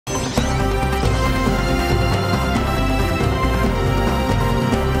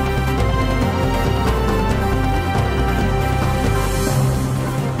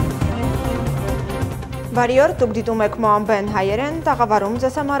Բարի օր, դուք դիտում եք ՄՈԱՄԲԵ-ն հայերեն, տաղավարում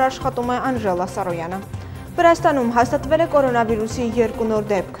ձեզ համար աշխատում է Անժելա Սարոյանը։ Վրաստանում հաստատվել է կորոնավիրուսի 2 նոր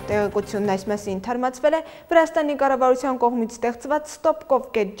դեպք։ Տեղեկությունն այս մասին թարմացվել է Վրաստանի կառավարության կողմից ստեղծված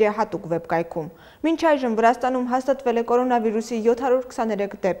stop.gov.gr հատուկ վեբկայքում։ Մինչ այժմ Վրաստանում հաստատվել է կորոնավիրուսի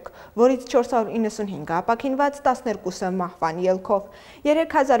 723 դեպք, որից 495-ը ապաքինված, 12-ը մահվան ելքով։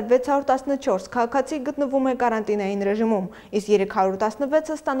 3614 քաղաքացի գտնվում է կարանտինային ռեժիմում, իսկ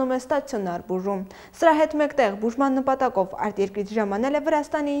 316-ը ստանում է ստացիոնար բուժում։ Սրա հետ մեկտեղ բուժման նպատակով արտերկրից ժամանել է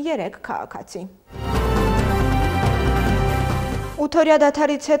Վրաստանի 3 քաղաքացի։ 8-օրյա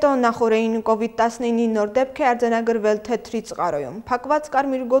դադարից հետո նախորդին COVID-19-ի նոր դեպք է արձանագրվել Թեթրի Ծղարոյում։ Փակված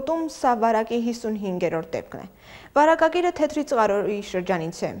Կարմիր գոտում սա վարակի 55-րդ դեպքն է։ Վարակագիրը Թեթրի Ծղարոյի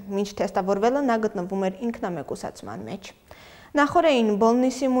շրջանից է, մինչ թեստավորվելը նա գտնվում էր ինքնամեկուսացման մեջ։ Նախորդին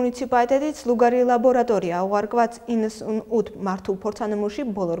Բոլնիսի մունիցիպալիտետից Լուգարի լաբորատորիա ուղարկված 98 մարդու փորձանմուշի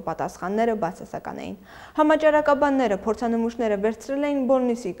բոլոր պատասխանները բացասական էին։ Համաճարակաբանները փորձանմուշները վերցրել էին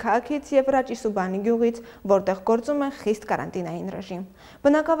Բոլնիսի քաղաքից եւ Ռաճիսուբանի գյուղից, որտեղ գործում է խիստ կարանտինային ռեժիմ։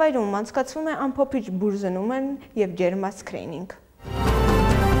 Բնակավայրում անցկացվում է ամփոփիչ բուժզնում եւ ջերմասքրինինգ։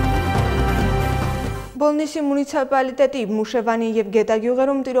 Բոլնիսի մունիցիպալիտետի Մուշևանի եւ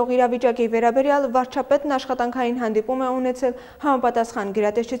Գետագյուղերում տիրող իրավիճակի վերաբերյալ վարչապետն աշխատանքային հանդիպում է ունեցել համապատասխան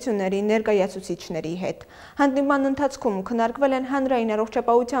գերատեսչությունների ներկայացուցիչների հետ։ Հանդիպման ընթացքում քննարկվել են հանրային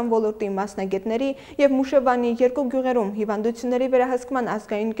առողջապահության ոլորտի մասնագետների եւ Մուշևանի 2 գյուղերում հիվանդությունների վերահսկման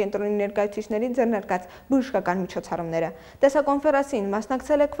ազգային կենտրոնի ներկայացուցիչների ձեռնարկած բժշկական միջոցառումները։ Տեսակոնֆերանսին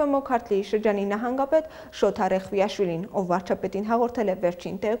մասնակցել է Քվեմո Քարթլիի շրջանի նահանգապետ Շոթա Ռեխվիաշվիլին, ով վարչապետին հաղորդել է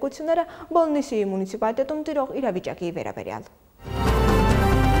վերջին տեղեկությունները Բոլնիսի մունիցիպալիտետում տիրող իրավիճակի վերաբերյալ։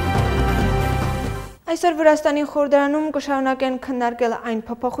 Այսօր Վրաստանի խորհրդարանում կշարունակեն քննարկել այն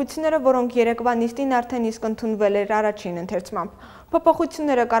փոփոխությունները, որոնք երեկվա նիստին արդեն իսկ ընդունվել էր առաջին ընթերցմամբ։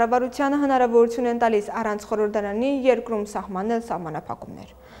 Փոփոխությունները կառավարությանը հնարավորություն են տալիս առանց խորհրդարանի երկրում սահմանել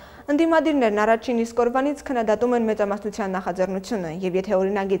սահմանափակումներ։ Ընդդիմադիրներն առաջին իսկ օրվանից քննադատում են մեծամասնության նախաձեռնությունը եւ եթե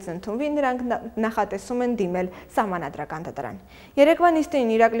օրինագիծն ընդունվի, նրանք նախատեսում են դիմել սահմանադրական դատարան։ Երեկվա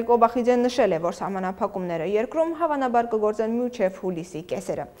նիստին Իրակլի Կոբախիձեն նշել է, որ սահմանափակումները երկրում հավանաբար կգործեն մինչև հուլիսի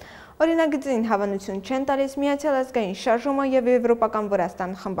կեսերը։ Օրինագծին հավանություն չեն տալիս Միացյալ Ազգային շարժումը եւ Եվրոպական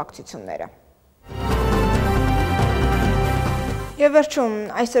Վրաստան խմբակցությունները։ Եվ վերջում,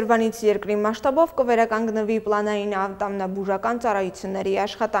 այսօրվանից երկրի մասշտաբով կվերականգնվի պլանային ատամնաբուժական ծառայությունների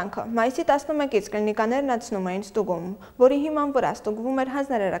աշխատանքը։ Մայիսի 11-ից կլինիկաներն անցնում էին ստուգում, որի հիման վրա ստուգվում էր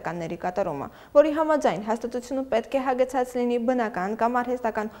հանձնարարականների կատարումը, որի համաձայն հաստատությունը պետք է հագեցած լինի բնական կամ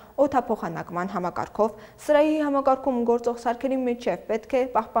արհեստական օդափոխանակման համակարգով, սրահի համակարգում գործող սարքերի միջև պետք է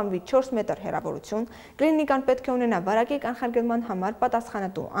պահպանվի 4 մետր հեռավորություն, կլինիկան պետք է ունենա վարակի կանխարգելման համար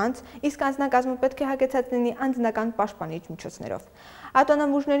պատասխանատու անձ, իսկ անձնակազմը պետք է հագեցած լինի անձնական պաշտպանիչ միջոցներով։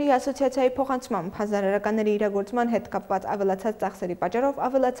 Ատամնաբուժների ասոցիացիայի փոխանցմամբ հանձնարարականների իրագործման հետ կապված ավելացած ծախսերի պատճառով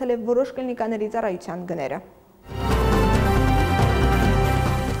ավելացել է որոշ կլինիկաների ծառայության գները։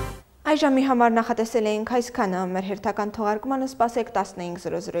 Այժմի համար նախատեսել էինք այսքանը, մեր հերթական թողարկմանը սպասեք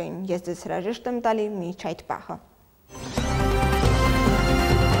 15:00-ին։ Ես ձեզ հրաժեշտ եմ տալի մինչ այդ պահը։